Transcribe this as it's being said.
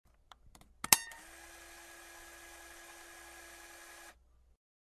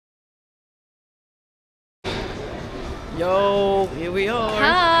Yo, here we are.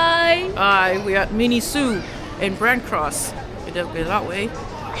 Hi. Hi, we are at Miniso in Brent Cross. We don't go that way.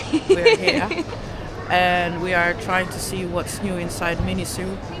 We're here. And we are trying to see what's new inside Miniso.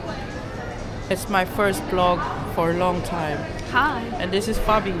 It's my first vlog for a long time. Hi. And this is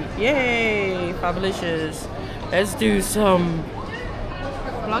Fabi. Yay! Fabulicious. Let's do some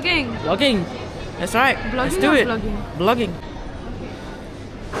Vlogging. vlogging. That's right. Let's Vlogging do or it. vlogging? Vlogging.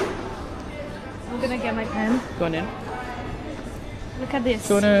 I'm gonna get my pen. Go on in. Look at this.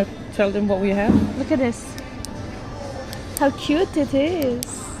 Do you want to tell them what we have? Look at this. How cute it is.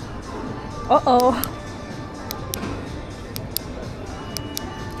 Uh-oh.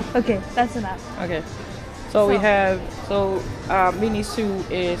 Okay, that's enough. Okay. So we have, Miniso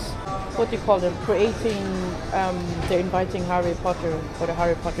is, what do you call them? Creating, they're inviting Harry Potter for the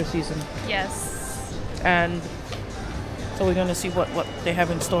Harry Potter season. Yes. And so we're going to see what they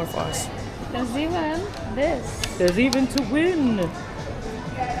have in store for us. There's even this. There's even to win.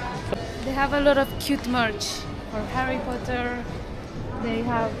 They have a lot of cute merch for Harry Potter. They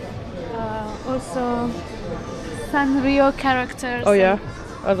have also Sanrio characters. Oh yeah,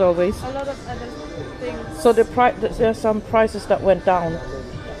 as always. A lot of other things. So there's some prices that went down.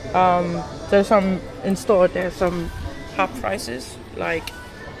 There's some in store. There's some half prices, like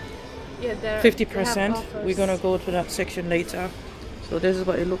 50%. We're gonna go to that section later. So this is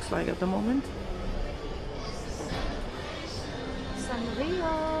what it looks like at the moment.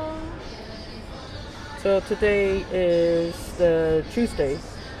 Sanrio. So today is the Tuesday,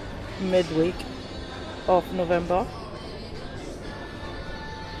 midweek of November.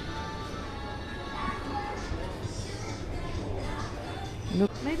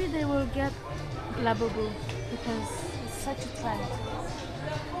 Maybe they will get Labubu because it's such a trend.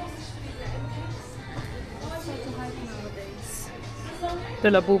 It's such a hype nowadays. The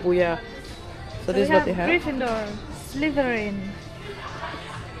Labubu, yeah. So this is what they have. Gryffindor, Slytherin,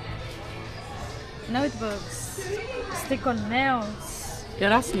 notebooks, stick-on nails, Yeah,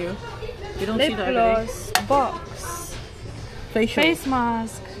 that's new. You don't see lip that every day. gloss, box, Facial. face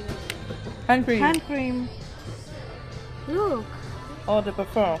mask, Hand cream. hand cream. Look, Or the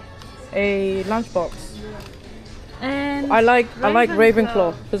parfum. A lunchbox. and I like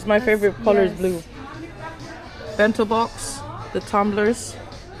Ravenclaw because my That's- favorite color is yes. blue. Bento box, the tumblers.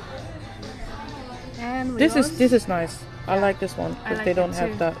 and This is nice. I like this one I because like they it don't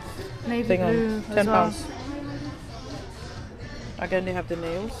have too. that navy thing blue on. as £10. well. Again, they have the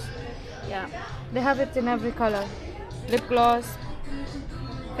nails. Yeah, they have it in every color. Lip gloss,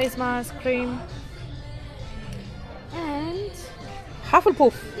 face mask, cream, and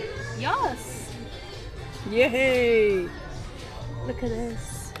Hufflepuff. yes, Yay! look at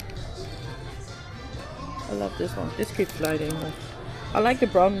this. I love this one. This keeps gliding. I like the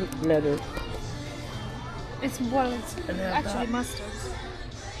brown leather. It's And they have actually that. mustard.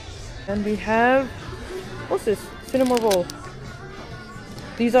 And we have, what's this? Cinema roll.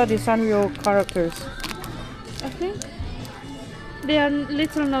 These are the Sanrio characters. I think they are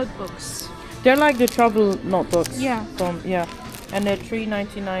little notebooks. They're like the travel notebooks. Yeah. And they're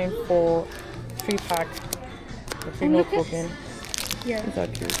 $3.99 for 3-pack. The 3 And look notebook at- in. Yeah. These are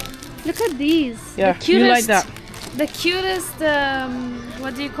cute. Look at these. Yeah, the cutest, you like that. The cutest,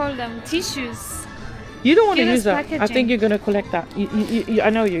 what do you call them? Tissues. You don't want to Cutest use that. I packaging. think you're gonna collect that. I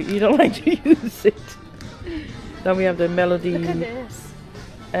know you don't like to use it. Then we have the Melody Look at this.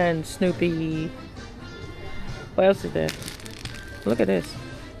 and Snoopy. What else is there? Look at this.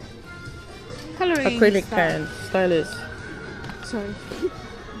 Coloring Acrylic stuff. pen, stylus. Sorry.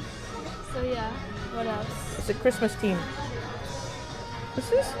 So yeah, what else? It's a Christmas theme. Is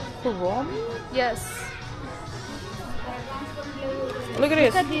this Quran? Yes. Look at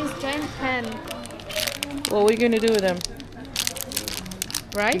Look this. at these giant pen. What are you gonna do with them?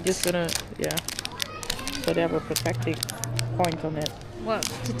 Right? You're just gonna, yeah. So they have a protective point on it. What?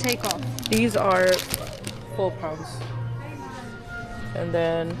 To take off. These are £4. And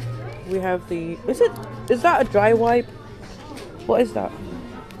then we have the, is that a dry wipe? What is that?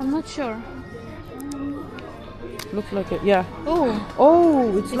 I'm not sure. Looks like it, yeah.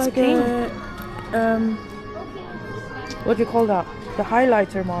 Oh, It's like pink. what do you call that? The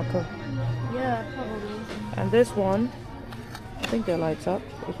highlighter marker. yeah, probably. And this one, I think that lights up,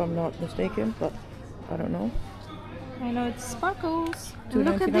 if I'm not mistaken, but I don't know. I know it sparkles. And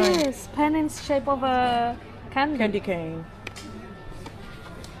look at $2.99. this pen in shape of a candy. Candy cane.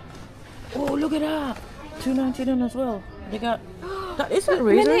 Oh, look at that! $2.99 as well. They got, that is it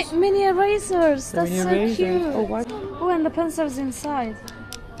razors? Mini erasers. That's Mini so erasers. cute. Oh, what? Oh, and the pencils inside.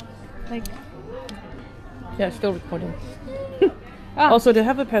 Like. Yeah, still recording. Ah. Also, they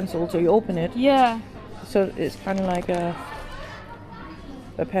have a pencil, so you open it. Yeah. So it's kind of like a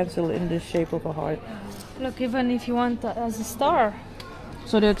pencil in the shape of a heart. Look, even if you want as a star.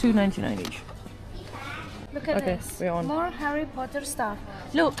 So they're $2.99 each. Look at Okay, this. we're on. More Harry Potter stuff.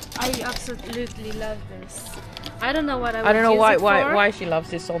 Look, I absolutely love this. I don't know what I don't know use it for. why she loves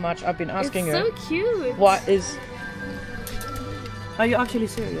this so much. I've been asking It's her. so cute. What is? Are you actually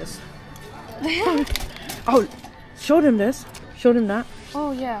serious? Oh, show them this. Show them that.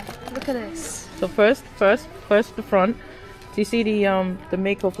 Oh yeah, look at this. So first the front. Do you see the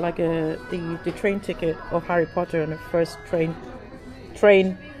make of like the train ticket of Harry Potter on the first train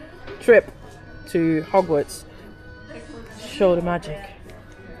trip to Hogwarts? Show the magic.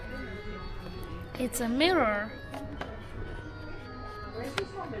 It's a mirror.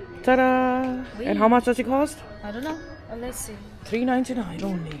 Ta-da! And how much does it cost? I don't know. Let's see. $3.99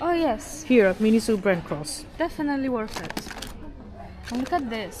 only. Oh yes, Here at Miniso Brent Cross. definitely worth it. And look at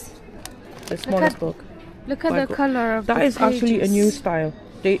this. The smallest book. Look at My the God. color of That the is actually a pages. new style.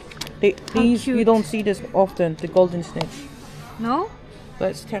 These you cute. don't see this often. The golden snitch. No?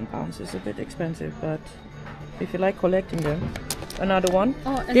 But it's £10. It's a bit expensive, but if you like collecting them, another one.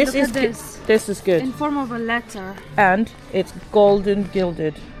 Oh, and This look is at this. This is good, In form of a letter. and it's golden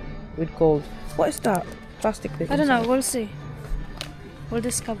gilded with gold. What is that plastic thing? I don't know. inside? We'll see. We'll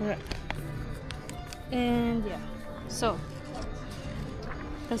discover it. And yeah. So.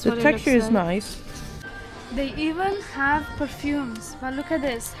 That's The what it texture looks is like. nice. They even have perfumes. But look at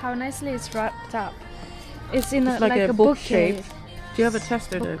this. How nicely it's wrapped up. It's in It's a, like a book bookcase. shape. Do you have a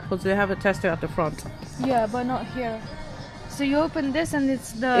tester there? Because they have a tester at the front. Yeah, but not here. So you open this and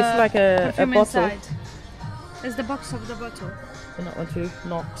it's the It's like a perfume bottle. inside. It's the box of the bottle. And that one too.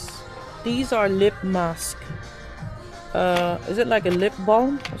 Knox. These are lip mask. Is it like a lip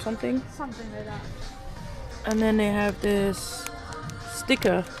balm or something? Something like that. And then they have this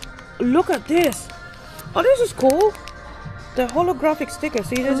sticker. Look at this. Oh, this is cool. The holographic sticker.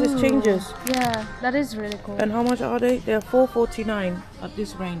 See, this is changes. Yeah, that is really cool. And how much are they? They're $4.49 at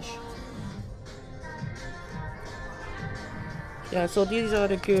this range. Yeah, so these are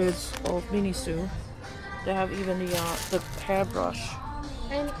the goods of Miniso. They have even the hairbrush.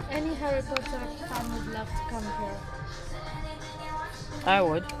 And any Harry Potter fan would love to come here. I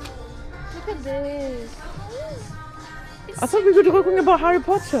would. Look at this. I thought we were talking about Harry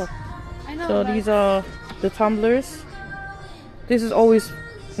Potter. I know. So but these are the tumblers. This is always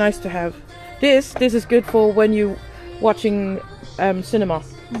nice to have. This is good for when you watching cinema,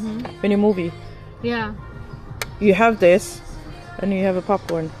 when you movie. yeah. You have this, and you have a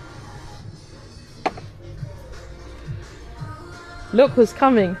popcorn. Look who's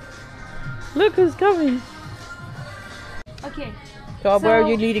coming! Look who's coming! Okay. So where are So-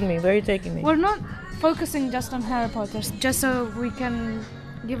 you leading me? Where are you taking me? We're not focusing just on Harry Potter, just so we can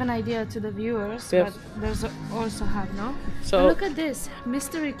give an idea to the viewers. Yes. But there's also have no. So- And look at this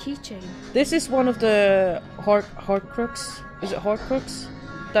mystery keychain. This is one of the Horcrux. Is it Horcrux?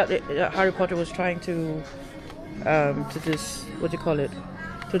 That Harry Potter was trying to this, what do you call it?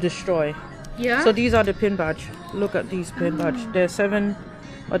 To destroy. Yeah. So these are the pin badge. Look at these pin badge. They're 7,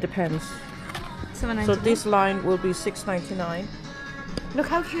 or depends. $7.99. So this line will be $6.99. Look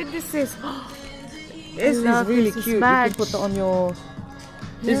how cute this is. This is love really this cute. You badge. can put that on your.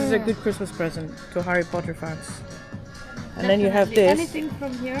 This is a Yeah. good Christmas present to Harry Potter fans. And then you have Definitely. this. Anything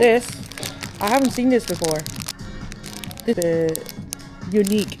from here? This, I haven't seen this before. This is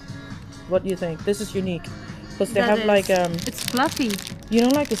unique. What do you think? This is unique because they That have is- like It's fluffy. you know,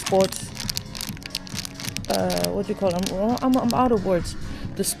 like the sports. What do you call them? Well, I'm out of words.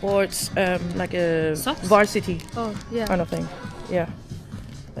 The sports, like a Socks? varsity Oh yeah. kind of thing. Yeah.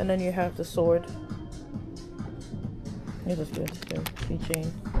 And then you have the sword. It was good. The keychain.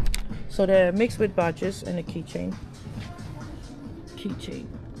 So they're mixed with badges and a keychain. Keychain.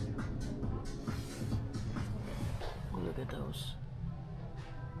 Look at those.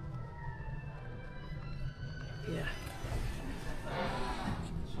 Yeah.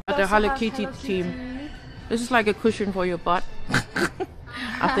 At the Hello Kitty team. This is like a cushion for your butt.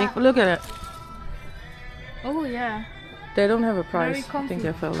 I think. Look at it. Oh yeah. They don't have a Very price. I comfy. think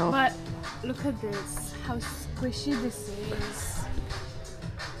they fell off. But look at this. How squishy this is.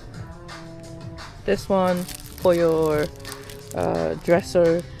 This one for your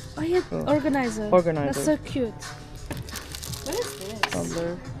dresser Oh yeah, organizer. Organizer. That's so cute. What is this?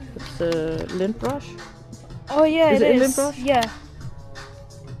 tumbler. It's a lint brush. Oh yeah, Is it it a is. lint brush? Yeah.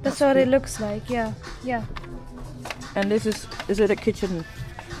 That's what it looks like. Yeah, yeah. And this is it a kitchen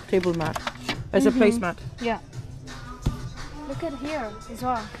table mat? It's a placemat. Yeah. Look at here as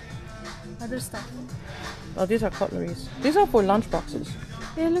well. Other stuff. Oh, these are cutleries. These are for lunch boxes.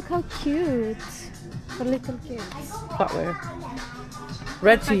 Yeah, look how cute. for little kids. Flatware.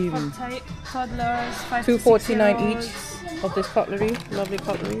 Red team. Toddlers, 5 to 6 $2.49 year-olds. each of this cutlery. Lovely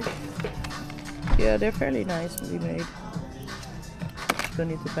cutlery. Yeah, they're fairly nicely made. Don't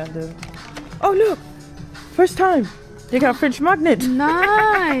need to bend them. Oh look! First time! They got fridge magnet.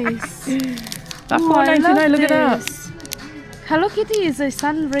 Nice! That's $4.99. Look at that. Hello Kitty is a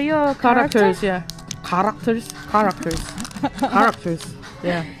Sanrio Characters, yeah. Characters.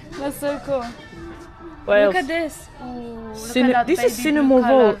 Yeah. That's so cool. Well, look at this. Ooh, look at that this is baby cinema blue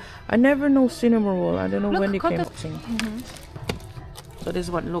roll. color. I never know cinema roll. I don't know Look, when they cut came it. up. So this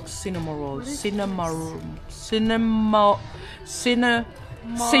is what looks cinema roll. Cinema moral.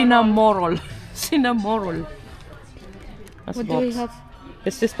 That's What a do we box. have?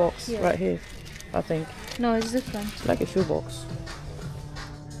 It's this box right here, I think. No, it's different. It's like a shoebox.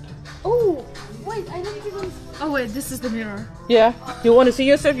 Oh, wait, I didn't even. Oh, wait, this is the mirror. Yeah. You want to see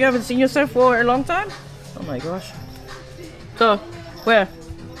yourself? You haven't seen yourself for a long time? Oh my gosh. So, where?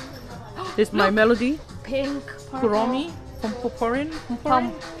 This is my melody. Pink. Kuromi. Pomporin.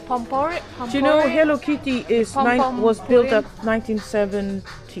 Pompori. Do you know Hello Kitty is was built at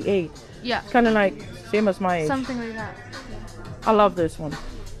 1978? Yeah. Kind of like same as my age. Something like that. I love this one.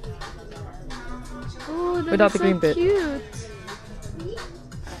 Oh, that Without is the green so bit. cute.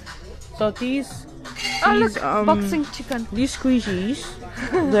 So these Oh, look, boxing chicken. these squeegees,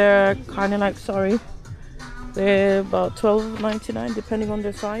 they're kind of like they're about $12.99 depending on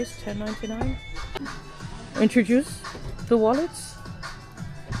their size. $10.99. Introduce the wallets.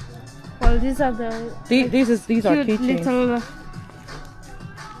 Well, these are the These are cute keychains. little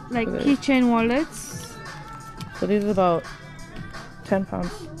like Okay. keychain wallets. So this is about £10.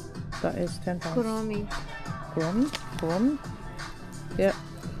 That is £10. Kuromi. Kuromi. Yeah.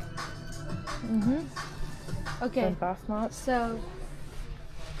 Okay. And bath mats. So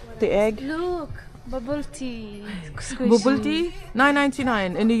The egg. look, bubble tea. Squishy. Bubble tea.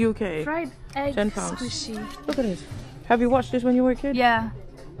 $9.99 in the UK. Fried egg. £10. Squishy. Look at this. Have you watched this when you were a kid? Yeah.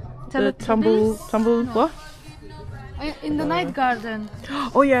 The tumble, what? In the night garden.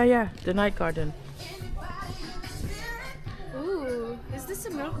 Oh yeah, the night garden. Ooh, is this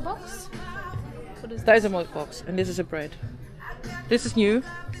a milk box? What is That is a milk box, and this is a bread. This is new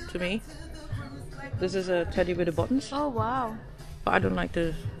to me. This is a teddy with the buttons, Oh wow. but I don't like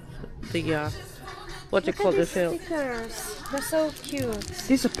the what you call the fill. Stickers. They're so cute.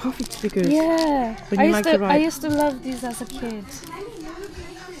 These are puffy stickers. Yeah. When I you used like to to write. I used to love these as a kid.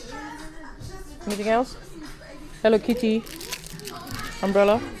 Anything else? Hello Kitty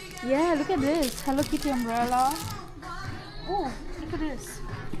umbrella. Yeah, look at this. Hello Kitty umbrella. Oh, look at this.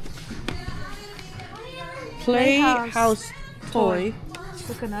 Playhouse toy.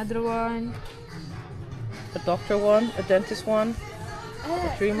 Look, another one. A doctor one, a dentist one,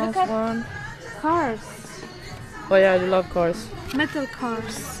 a 3 months look at one. Cars. Oh yeah, I love cars. Metal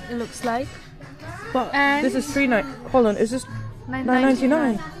cars, it looks like. But And- this is Hold on, is this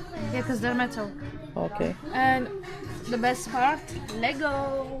 $9.99? Yeah, because they're metal. Okay. And the best part,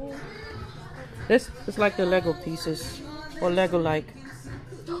 Lego. This is like the Lego pieces, or Lego-like.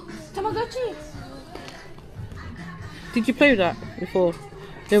 Tamagotchi. Did you play with that before?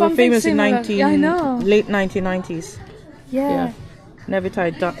 They were Something famous similar. in Yeah, I know. late 1990s. Yeah. Yeah. And every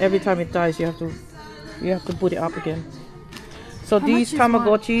time it dies, you have to put it up again. So How these much is one?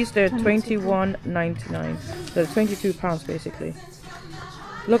 Tamagotchis, they're 22. $21.99. They're £22 basically.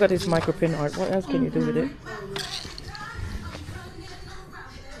 Look at this micropin art. What else can you do with it?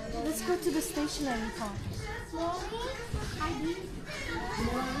 Let's go to the stationery part.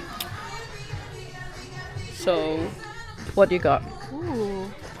 So, what do you got? Ooh,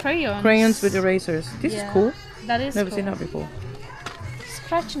 crayons. Crayons with erasers. This is cool. That is Never cool. seen that before.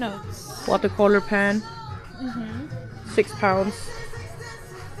 Scratch notes. Watercolor pen. £6.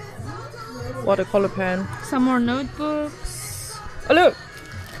 Watercolor pen. Some more notebooks. Oh look!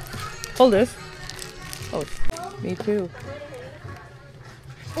 Hold this. Oh, me too.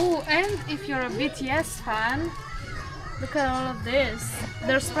 Oh, and if you're a BTS fan, look at all of this.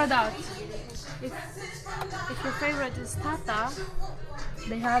 They're spread out. If your favorite is Tata,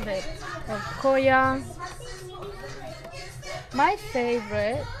 they have it. Or Koya. My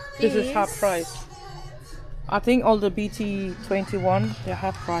favorite This is half price. I think all the BT21, they're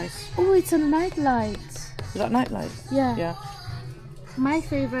half price. Oh, it's a nightlight. Is that nightlight? Yeah. Yeah. My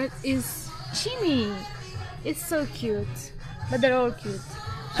favorite is Chini. It's so cute. But they're all cute.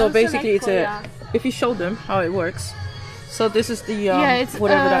 So Also basically, like it's Koya. if you show them how it works. So this is the yeah, it's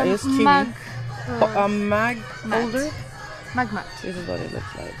whatever that is, chini. mag, Mag mat. holder. Magmat. This is what it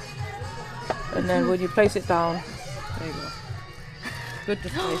looks like. And then when you place it down, there you go. Good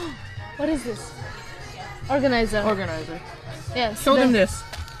display. What is this? Organizer. Organizer. Yes. Show them this.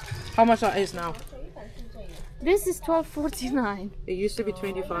 How much that is now? This is $12.49. It used to be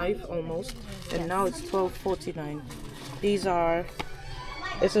 25 almost, and now it's 12.49. These are.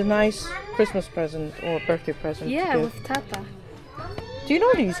 It's a nice Christmas present or birthday present. Yeah, gift. with Tata. Do you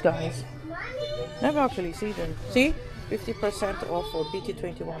know these guys? Never actually see them. See? 50% off for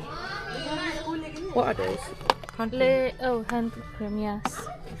BT21. What are those? Hand cream. Hand cream, yes.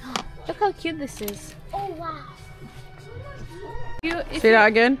 Look how cute this is. Oh wow. Say that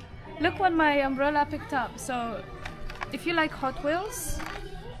again? Look what my umbrella picked up. So, if you like Hot Wheels,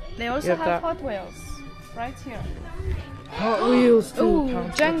 they also You have have that. Hot Wheels right here. Hot Wheels. Ooh,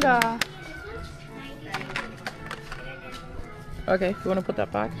 Jenga. Okay, you want to put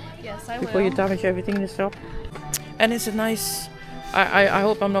that back? Yes, I Before will. you damage everything in the shop. And it's a nice. I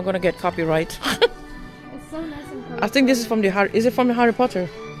hope I'm not gonna get copyright. It's so nice and colorful. I think this is from the Harry. Is it from the Harry Potter?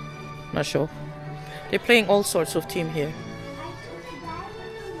 Not sure. They're playing all sorts of team here.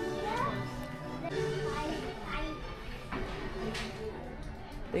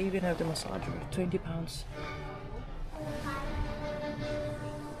 They even have the massager, £20.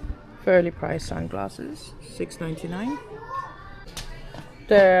 Fairly priced sunglasses, $6.99.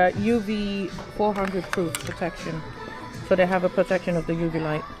 The UV 400 proof protection, so they have a protection of the UV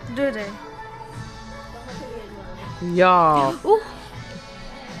light. Do they? Yeah. Ooh.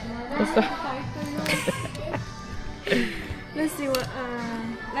 What's that? Let's see what.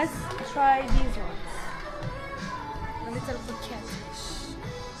 Let's try these ones. A little bouquet.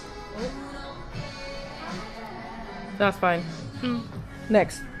 That's fine.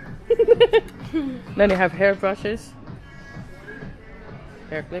 Next. Then they have hair brushes,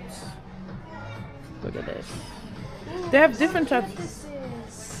 hair clips. Look at this. They have different types. This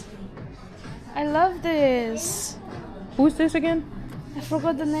is. I love this. Who's this again? I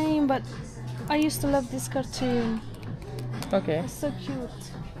forgot the name, but I used to love this cartoon. Okay. It's so cute.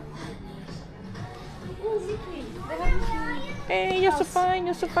 Hey, you're so fine.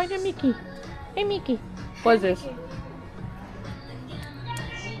 You're so fine. Hey, Mickey. Hey, Mickey. What's this?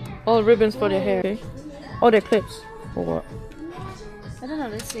 All ribbons for their hair. Okay. Oh, they're clips. Or what? I don't know.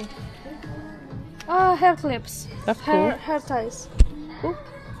 Let's see. Oh, hair clips. That's cool. Hair ties. Cool.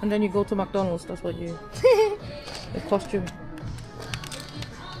 And then you go to McDonald's. That's what you. The costume.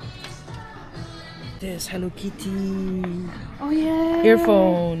 There's Hello Kitty. Oh yeah.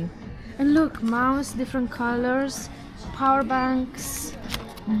 Earphone. And look, mouse, different colors, power banks,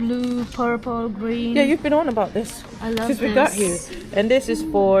 blue, purple, green. Yeah, you've been on about this I love since this. we got here. And this is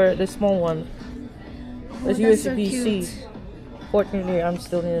for the small one. It's that's so USB-C. cute. Fortunately, I'm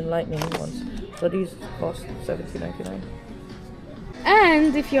still in the lightning ones. So these cost $17.99.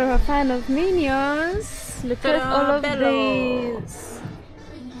 And if you're a fan of Minions, look at all of these.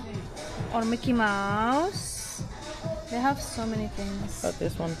 Or Mickey Mouse. They have so many things. Got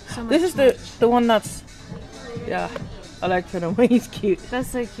this one. So This much is the one that's, yeah, I like Turner. He's cute. That's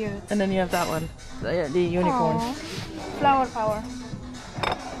so cute. And then you have that one, the unicorn. Aww. Flower power.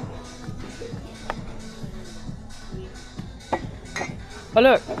 Oh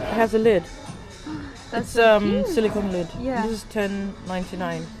look, it has a lid. That's It's so cute. silicone lid. Yeah. This is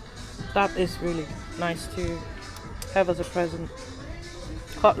 $10.99. That is really nice to have as a present.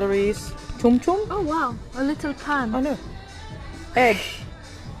 Cutleries. Chum chum. Oh wow, a little pan. Oh no. Egg.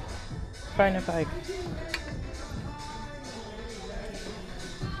 Kind of egg.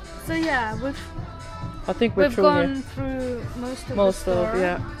 So yeah, I think we're we've through gone here. through most of Most the store. of,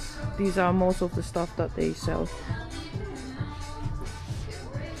 yeah. These are most of the stuff that they sell.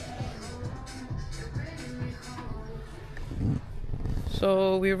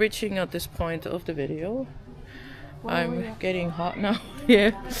 So we're reaching at this point of the video. I'm getting hot now.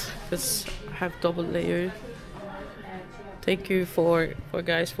 Yeah, because I have double layer. Thank you for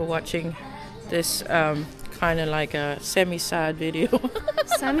guys for watching this kind of like a semi-sad video.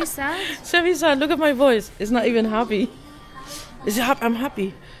 Semi-sad? Semi-sad. Look at my voice. It's not even happy. I'm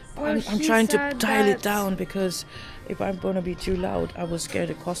happy. Well, I'm he trying to said dial it that- down because if I'm gonna be too loud, I will scare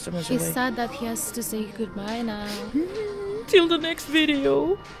the customers He's away. sad that he has to say goodbye now. Till the next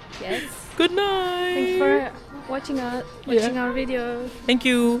video. Yes. Good night. Thank you for watching our video. Thank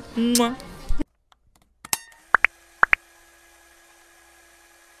you. Mwah.